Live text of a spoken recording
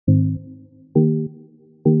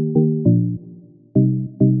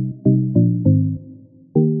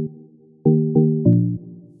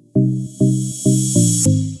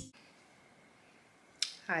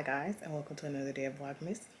Hi guys, and welcome to another day of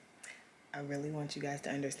Vlogmas. I really want you guys to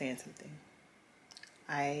understand something.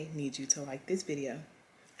 I need you to like this video.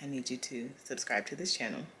 I need you to subscribe to this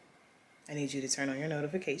channel. I need you to turn on your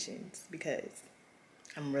notifications because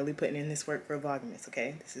I'm really putting in this work for Vlogmas,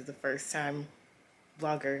 okay? This is the first time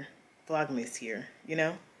Vlogmas here, you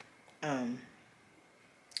know?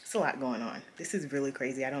 It's a lot going on. This is really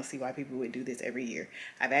crazy. I don't see why people would do this every year.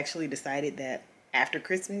 I've actually decided that after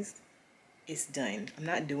Christmas, it's done. I'm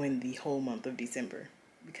not doing the whole month of December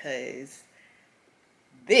because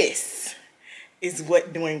this is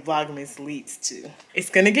what doing Vlogmas leads to. It's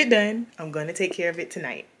gonna get done. I'm gonna take care of it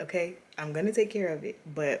tonight, okay? I'm gonna take care of it.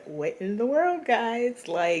 But what in the world, guys?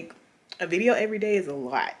 Like, a video every day is a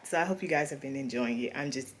lot. So I hope you guys have been enjoying it. I'm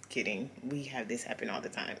just kidding. We have this happen all the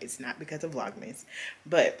time. It's not because of Vlogmas.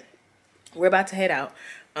 But we're about to head out.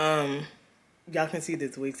 Y'all can see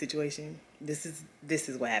this wig situation. This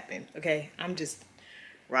is what happened, okay? I'm just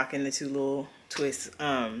rocking the two little twists.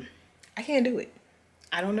 I can't do it.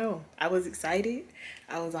 I don't know. I was excited.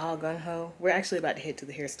 I was all gung-ho. We're actually about to head to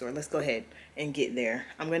the hair store. Let's go ahead and get there.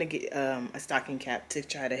 I'm gonna get a stocking cap to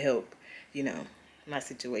try to help, you know, my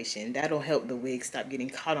situation. That'll help the wig stop getting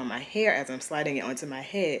caught on my hair as I'm sliding it onto my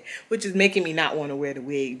head, which is making me not want to wear the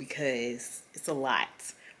wig because it's a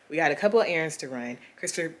lot. We got a couple of errands to run.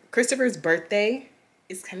 Christopher's birthday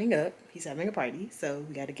is coming up. He's having a party, so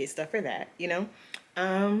we got to get stuff for that, you know?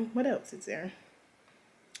 What else is there?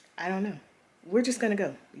 I don't know. We're just going to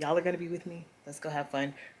go. Y'all are going to be with me. Let's go have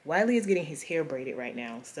fun. Wylie is getting his hair braided right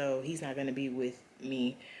now, so he's not going to be with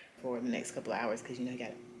me for the next couple of hours because, you know, he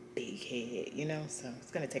got a big head, you know? So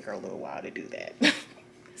it's going to take her a little while to do that.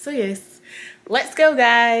 So, yes. Let's go,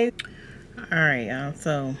 guys. All right, y'all.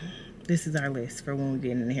 So this is our list for when we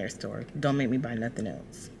get in the hair store. Don't make me buy nothing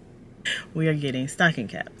else. We are getting stocking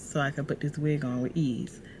caps so I can put this wig on with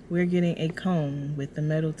ease. We're getting a comb with the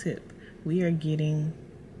metal tip. We are getting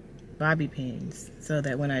bobby pins so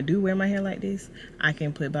that when I do wear my hair like this, I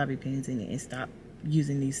can put bobby pins in it and stop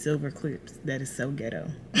using these silver clips. That is so ghetto.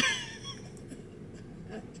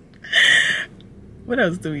 What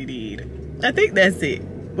else do we need? I think that's it.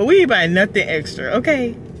 But we ain't buying nothing extra,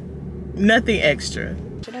 okay? Nothing extra.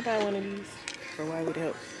 Should I buy one of these for Wylie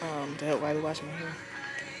to help Wylie wash my hair?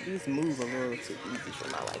 These move a little too easy for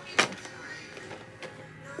my liking.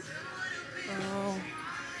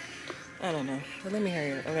 I don't know. But let me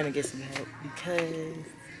hurry up. I'm gonna get some help because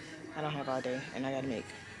I don't have all day and I gotta make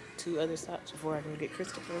 2 other stops before I go get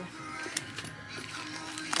Christopher.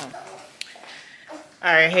 Oh.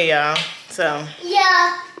 Alright, hey y'all. So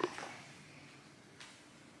yeah.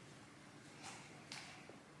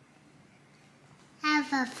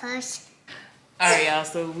 Have a first. Alright y'all,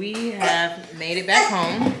 so we have made it back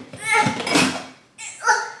home.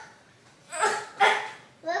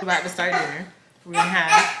 We're about to start dinner. We're gonna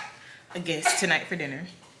have a guest tonight for dinner.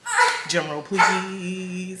 Drum roll,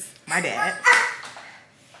 please. My dad.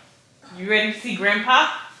 You ready to see Grandpa?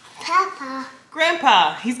 Papa.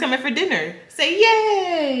 Grandpa, he's coming for dinner. Say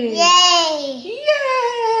yay! Yay!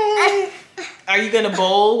 Yay! Are you gonna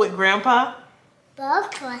bowl with Grandpa? Bowl?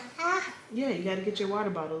 Yeah, you gotta get your water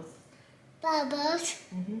bottles. Bubbles.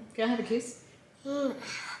 Can I have a kiss? A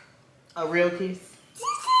real kiss?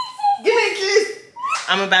 Give me a kiss!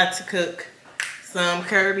 I'm about to cook some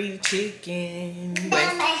curry chicken.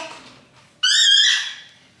 I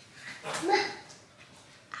left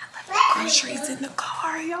the groceries in the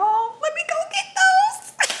car, y'all. Let me go get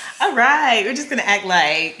those. All right, we're just gonna act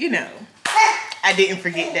like, you know, I didn't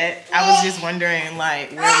forget that. I was just wondering,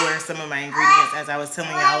 like, where were some of my ingredients as I was telling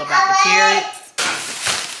y'all about the carrots.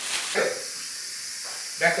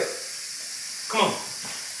 Back up. Come on.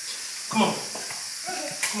 Come on.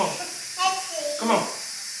 Come on. Come on.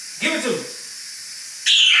 Give it to me.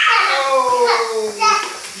 Oh,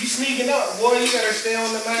 you sneaking up, boy. You gotta stay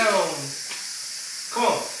on the mound. Come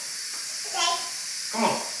on. Come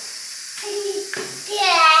on.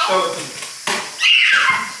 Throw it to me.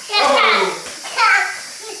 Oh.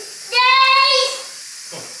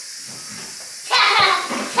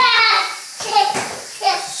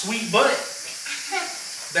 Sweet butt.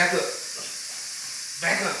 Back up.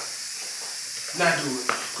 Back up. Now do it.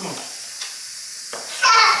 Come on.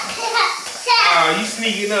 Ah, you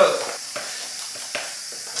sneaking up.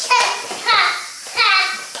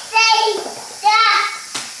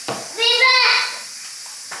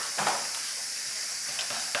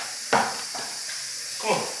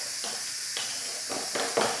 Come on.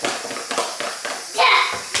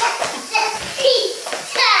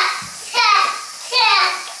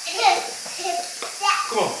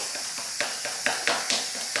 Come on.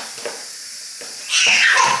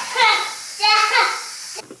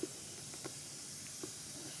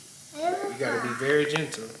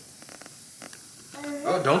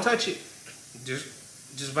 Oh, don't touch it.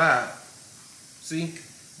 Just vibe. See?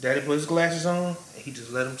 Daddy put his glasses on and he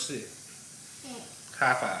just let him sit.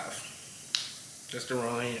 High five. Just the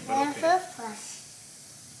wrong hand, but okay.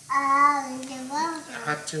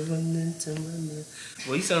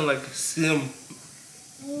 Well, you sound like a sim.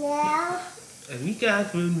 No. And we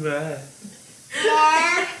got one right.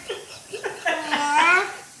 Yeah.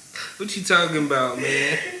 What you talking about,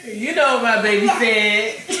 man? You know what my baby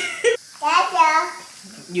said. Dada.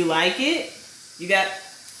 You like it? You got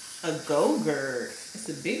a Go-Gurt. It's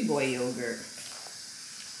a big boy yogurt.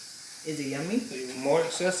 Is it yummy? More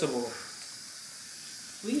accessible.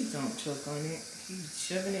 Please don't choke on it. He's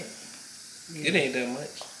shoving it. Yeah. It ain't that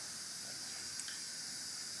much.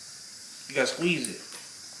 You gotta squeeze it.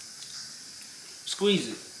 Squeeze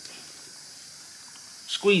it.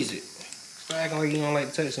 Squeeze it. Stop acting like you don't like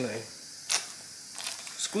to touch nothing.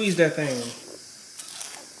 Squeeze that thing.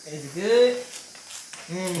 Is it good?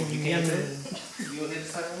 You can't Yummy. You want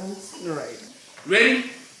this type of moves? Right. Ready?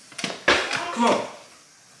 Come on.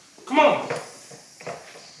 Come on.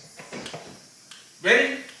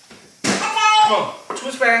 Ready? Come on.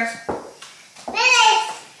 Twist fast.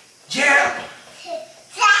 Jab.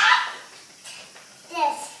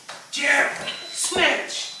 Jab.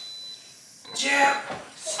 Snatch. Jab.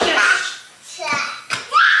 Snatch.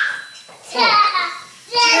 Jab.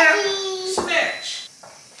 Snatch.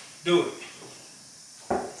 Do it.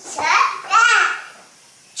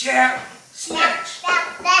 Jab. Snatch.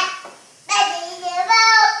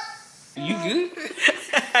 You good?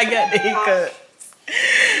 I got the hiccups.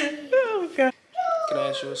 Oh, God. Can I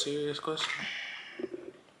ask you a serious question?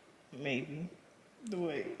 Maybe.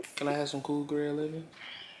 Wait. Can I have some Cool Grill living?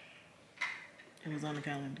 It was on the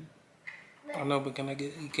calendar. I know, but can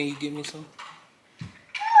you get me some?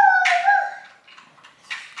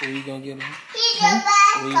 Where you gonna get them?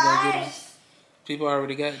 Where you gonna get them? People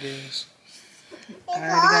already got theirs. I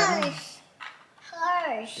already got mine.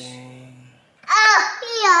 Dang.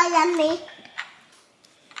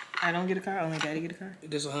 I don't get a car. Only Daddy get a car.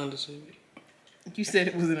 This a Honda Civic. You said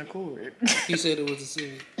it was an Accord. He said it was a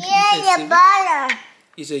Civic. Yeah,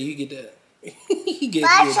 He said you get that. You get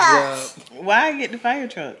your job. Why I get the fire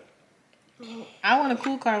truck? I want a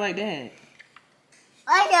cool car like that.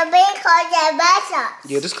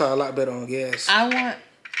 Yeah, this car a lot better on gas. I want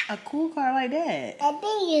a cool car like that.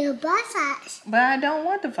 But I don't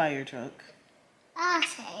want the fire truck.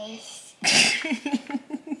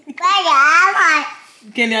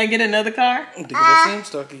 Can I get another car? To get that same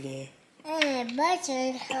stuck again.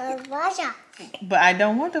 But I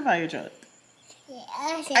don't want the fire truck.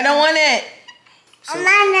 I don't want it.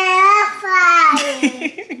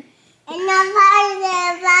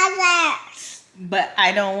 But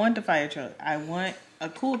I don't want the fire truck. I want a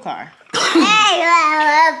cool car.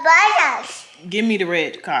 Give me the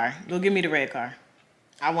red car. Go give me the red car.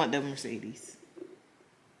 I want the Mercedes.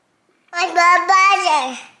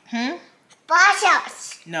 Hmm?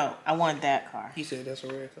 No, I want that car. He said that's a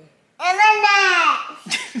red car.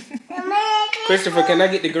 Christopher, can I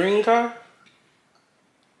get the green car?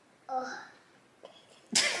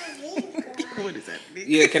 What is that?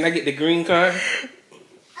 Yeah, can I get the green car?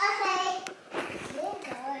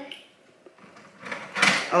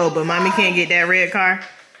 Oh, but mommy can't get that red car?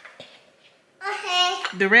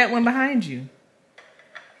 The red one behind you.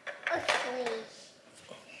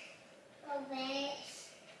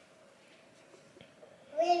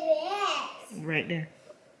 Right there.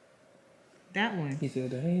 That one. He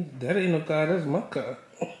said that ain't no car, that's my car.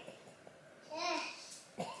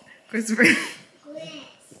 Christopher.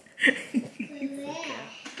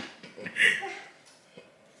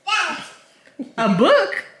 A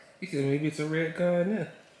book? He said maybe it's a red car in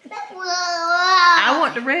there. I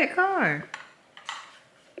want the red car.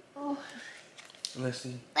 Let's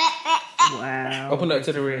see. Wow. Open up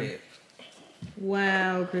to the red.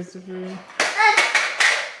 Wow, Christopher.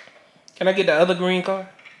 Can I get the other green car?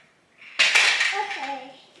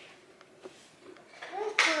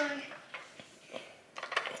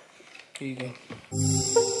 Here you go.